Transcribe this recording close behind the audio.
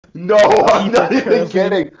No, I'm not Peter even Curly.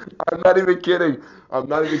 kidding. I'm not even kidding. I'm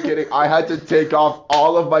not even kidding. I had to take off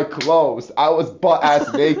all of my clothes. I was butt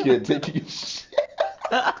ass naked taking a shit.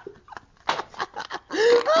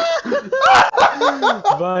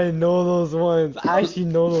 But I know those ones. I actually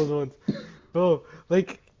know those ones. Bro, you're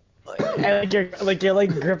like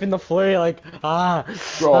gripping the floor, you're like, Bro,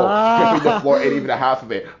 gripping the ah. floor ain't even a half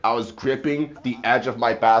of it. I was gripping the edge of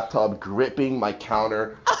my bathtub, gripping my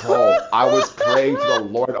counter. Bro, I was praying to the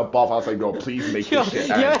Lord above. I was like, bro, please make this Yo, shit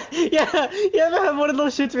end. yeah, yeah, you ever have one of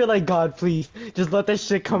those shits where you're like, God, please, just let this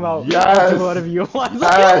shit come out. I'll do Yes, whatever you want.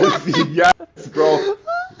 yes, yes, bro.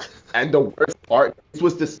 And the worst part, this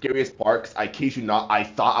was the scariest part, 'cause I kid you not, I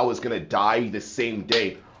thought I was gonna die the same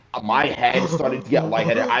day. My head started to get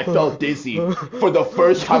lightheaded. I felt dizzy. For the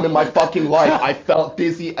first time in my fucking life, I felt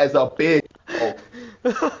dizzy as a bitch, bro.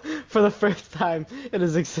 For the first time in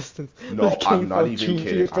his existence, the No, king I'm not felt even Dream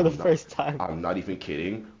kidding. Theater for the first time. I'm not even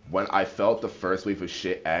kidding. When I felt the first wave of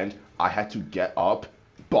shit end, I had to get up.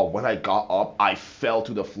 But when I got up, I fell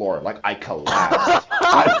to the floor. Like I collapsed.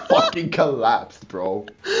 I fucking collapsed, bro.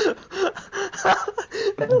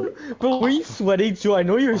 Bro, were you sweating too? I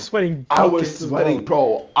know you were sweating I was buckets as sweating, well.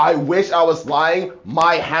 bro. I wish I was lying.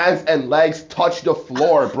 My hands and legs touched the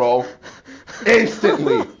floor, bro.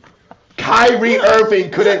 Instantly. Kyrie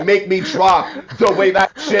Irving couldn't make me drop the way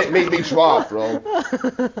that shit made me drop, bro.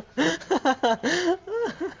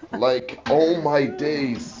 Like, oh my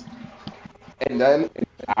days. And then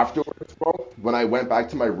afterwards, bro, when I went back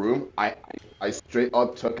to my room, I straight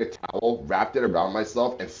up took a towel, wrapped it around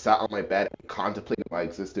myself, and sat on my bed and contemplated my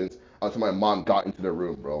existence until my mom got into the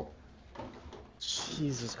room, bro.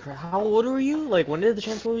 Jesus Christ. How old were you? Like, when did the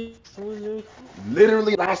Transformers movie come out?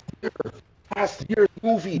 Literally last year's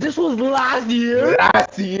movie, This was last year?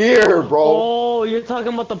 last year, bro. Oh, you're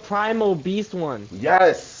talking about the Primal Beast one.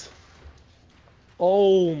 Yes.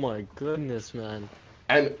 Oh my goodness, man.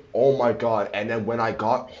 And oh my god, and then when I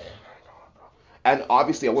got, and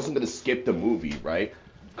obviously I wasn't gonna skip the movie, right?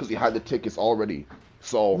 Because we had the tickets already.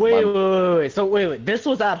 So Wait, my wait, wait, wait. So, wait. This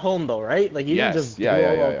was at home, though, right? Like, you didn't Yes, just yeah, do yeah,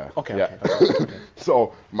 all yeah, of... yeah, Okay, yeah. okay, okay, okay.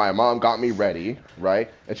 So my mom got me ready, right?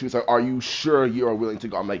 And she was like, "Are you sure you are willing to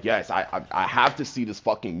go?" I'm like, "Yes, I have to see this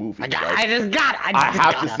fucking movie, right? I I just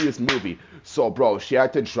have to gotta. see this movie." So, bro, she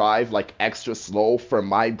had to drive like extra slow for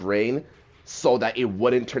my brain so that it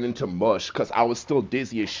wouldn't turn into mush because I was still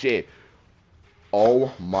dizzy as shit.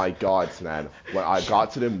 Oh my God, man. When I got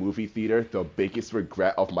to the movie theater, the biggest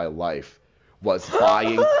regret of my life was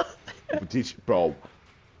buying. Bro,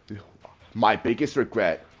 my biggest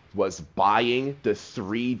regret was buying the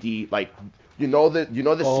 3D, like, you know the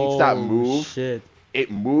seats that Oh, move. shit. It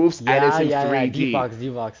moves and it's Yeah, in yeah, yeah. 3D. D-Box,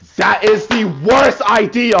 D-Box. That is the worst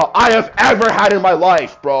idea I have ever had in my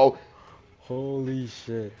life, bro. Holy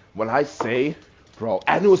shit. When I say, bro,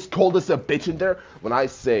 and it was cold as a bitch in there. When I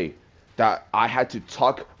say that I had to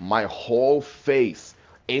tuck my whole face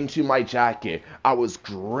into my jacket, I was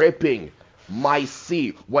gripping my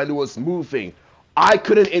seat when it was moving. I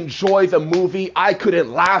couldn't enjoy the movie. I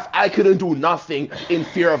couldn't laugh. I couldn't do nothing in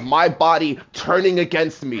fear of my body turning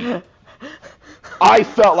against me. I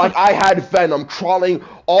felt like I had venom crawling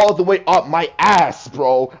all the way up my ass,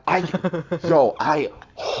 bro.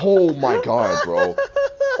 Oh my god, bro.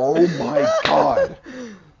 Oh my god.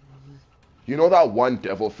 You know that one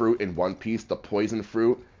devil fruit in One Piece, the poison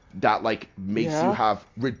fruit, that like makes you Yeah? have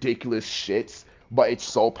ridiculous shits, but it's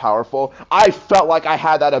so powerful? I felt like I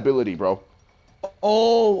had that ability, bro.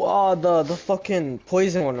 Oh, the fucking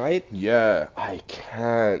poison one, right? Yeah, I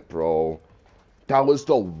can't, bro. That was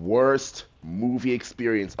the worst movie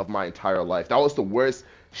experience of my entire life. That was the worst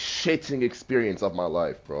shitting experience of my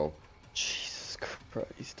life, bro. Jesus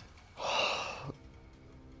Christ.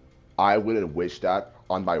 I wouldn't wish that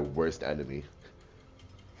on my worst enemy.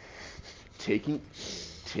 Taking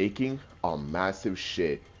taking a massive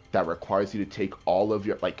shit that requires you to take all of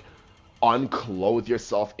your like unclothe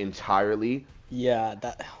yourself entirely Yeah,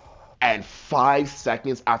 that... and 5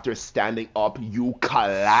 seconds after standing up you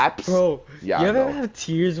collapse. Bro, Yeah, you ever no. have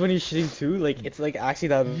tears when you're shitting too? Like, it's like actually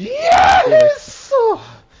that... You're like... Yes!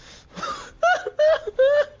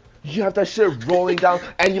 You have that shit rolling down,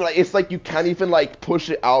 and you like it's like you can't even like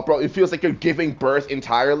push it out, bro. It feels like you're giving birth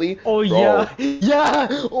entirely, Oh, bro. yeah. Yeah!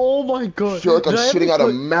 Oh my I god. feel like I'm shitting out a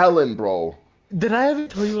melon, bro. Did I ever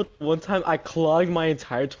tell you what one time I clogged my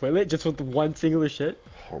entire toilet just with one singular shit?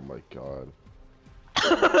 Oh my god.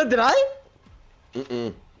 Did I?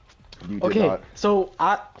 Mm-mm. You did Okay, not.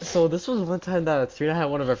 so this was one time that Serena had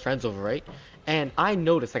one of her friends over, right? And I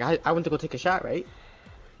noticed, like I went to go take a shot, right?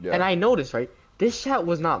 Yeah. And I noticed, right? This shot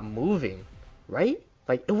was not moving, right?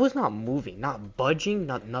 Like it was not moving, not budging,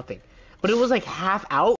 not nothing. But it was like half out.